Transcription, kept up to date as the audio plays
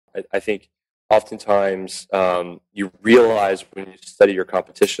I think oftentimes you realize when you study your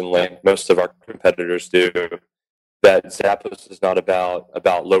competition, like most of our competitors do, that Zappos is not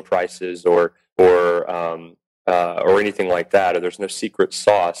about low prices or anything like that, or there's no secret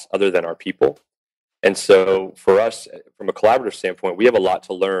sauce other than our people. And so for us, from a collaborative standpoint, we have a lot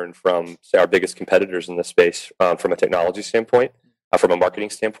to learn from, say, our biggest competitors in the space from a technology standpoint, from a marketing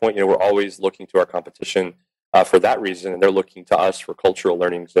standpoint. We're always looking to our competition for that reason, and they're looking to us for cultural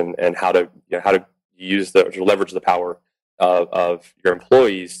learnings and how to use to leverage the power of your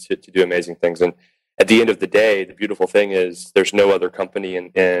employees to do amazing things. And at the end of the day, the beautiful thing is there's no other company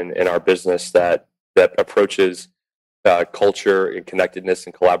in our business that approaches culture and connectedness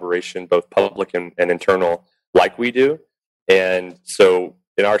and collaboration, both public and internal, like we do. And so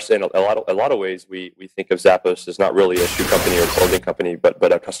in a lot of ways, we think of Zappos as not really a shoe company or clothing company,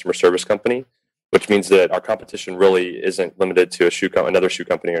 but a customer service company, which means that our competition really isn't limited to another shoe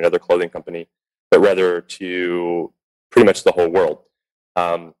company or another clothing company, but rather to pretty much the whole world.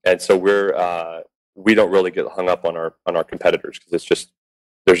 And so we don't really get hung up on our competitors because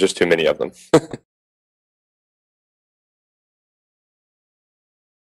there's just too many of them.